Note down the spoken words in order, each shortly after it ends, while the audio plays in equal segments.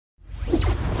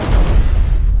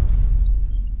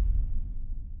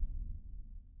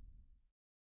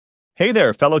Hey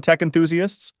there, fellow tech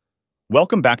enthusiasts!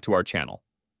 Welcome back to our channel.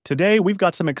 Today, we've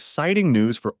got some exciting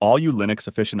news for all you Linux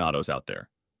aficionados out there.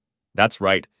 That's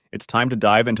right, it's time to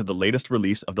dive into the latest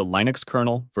release of the Linux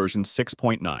kernel, version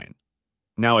 6.9.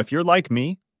 Now, if you're like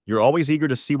me, you're always eager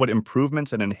to see what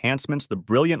improvements and enhancements the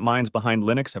brilliant minds behind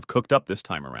Linux have cooked up this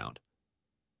time around.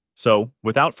 So,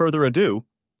 without further ado,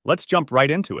 let's jump right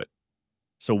into it.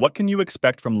 So what can you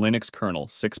expect from Linux kernel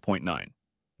 6.9?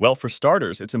 Well, for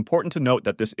starters, it's important to note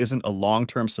that this isn't a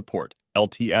long-term support,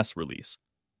 LTS release.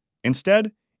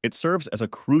 Instead, it serves as a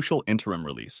crucial interim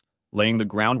release, laying the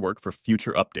groundwork for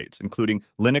future updates, including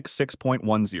Linux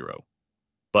 6.10.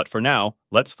 But for now,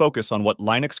 let's focus on what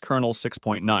Linux kernel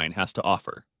 6.9 has to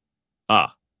offer.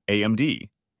 AMD.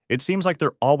 It seems like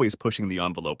they're always pushing the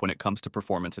envelope when it comes to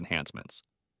performance enhancements.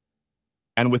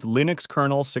 And with Linux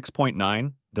kernel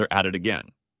 6.9, they're at it again.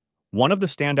 One of the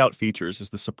standout features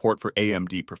is the support for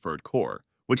AMD Preferred Core,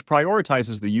 which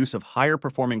prioritizes the use of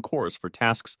higher-performing cores for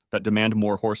tasks that demand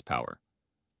more horsepower.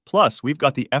 Plus, we've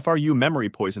got the FRU Memory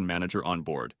Poison Manager on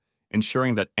board,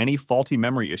 ensuring that any faulty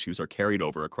memory issues are carried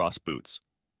over across boots.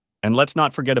 And let's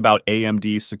not forget about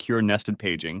AMD's Secure Nested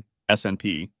Paging,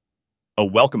 SNP, a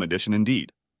welcome addition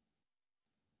indeed.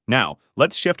 Now,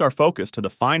 let's shift our focus to the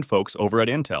fine folks over at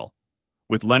Intel.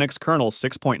 With Linux kernel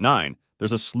 6.9,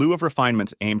 there's a slew of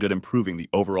refinements aimed at improving the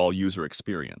overall user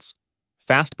experience.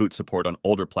 Fast boot support on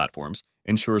older platforms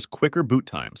ensures quicker boot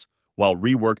times, while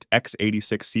reworked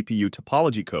x86 CPU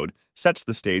topology code sets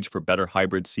the stage for better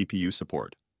hybrid CPU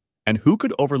support. And who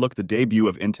could overlook the debut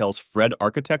of Intel's Fred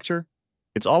architecture?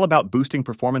 It's all about boosting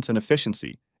performance and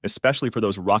efficiency, especially for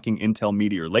those rocking Intel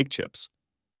Meteor Lake chips.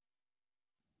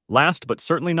 Last but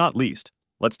certainly not least,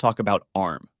 let's talk about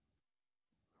ARM.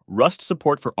 Rust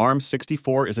support for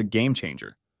ARM64 is a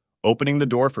game-changer, opening the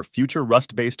door for future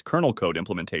Rust-based kernel code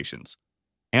implementations.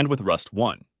 And with Rust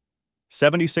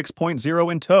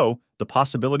 1.76.0 in tow, the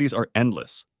possibilities are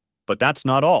endless. But that's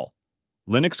not all.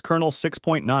 Linux kernel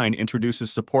 6.9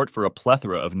 introduces support for a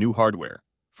plethora of new hardware,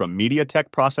 from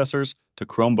MediaTek processors to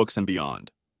Chromebooks and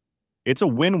beyond. It's a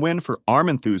win-win for ARM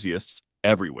enthusiasts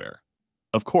everywhere.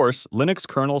 Of course, Linux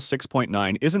kernel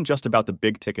 6.9 isn't just about the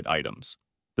big-ticket items.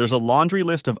 There's a laundry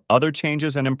list of other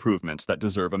changes and improvements that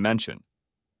deserve a mention.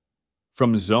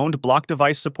 From zoned block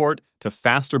device support to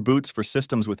faster boots for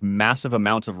systems with massive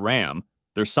amounts of RAM,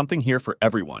 there's something here for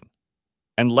everyone.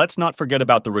 And let's not forget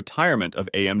about the retirement of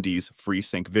AMD's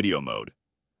FreeSync video mode,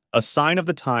 a sign of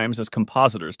the times as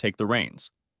compositors take the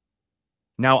reins.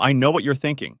 Now, I know what you're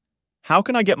thinking. How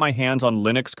can I get my hands on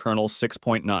Linux kernel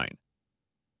 6.9?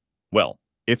 Well,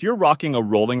 if you're rocking a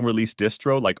rolling release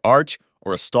distro like Arch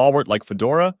or a stalwart like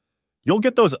Fedora, you'll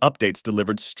get those updates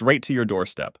delivered straight to your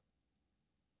doorstep.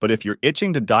 But if you're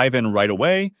itching to dive in right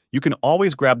away, you can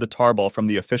always grab the tarball from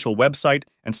the official website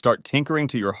and start tinkering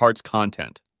to your heart's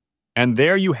content. And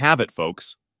there you have it,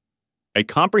 folks. A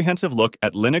comprehensive look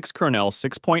at Linux kernel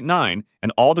 6.9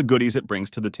 and all the goodies it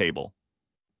brings to the table.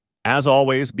 As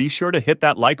always, be sure to hit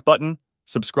that like button,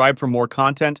 subscribe for more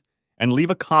content, and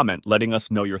leave a comment letting us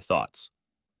know your thoughts.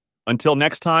 Until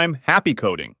next time, happy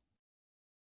coding!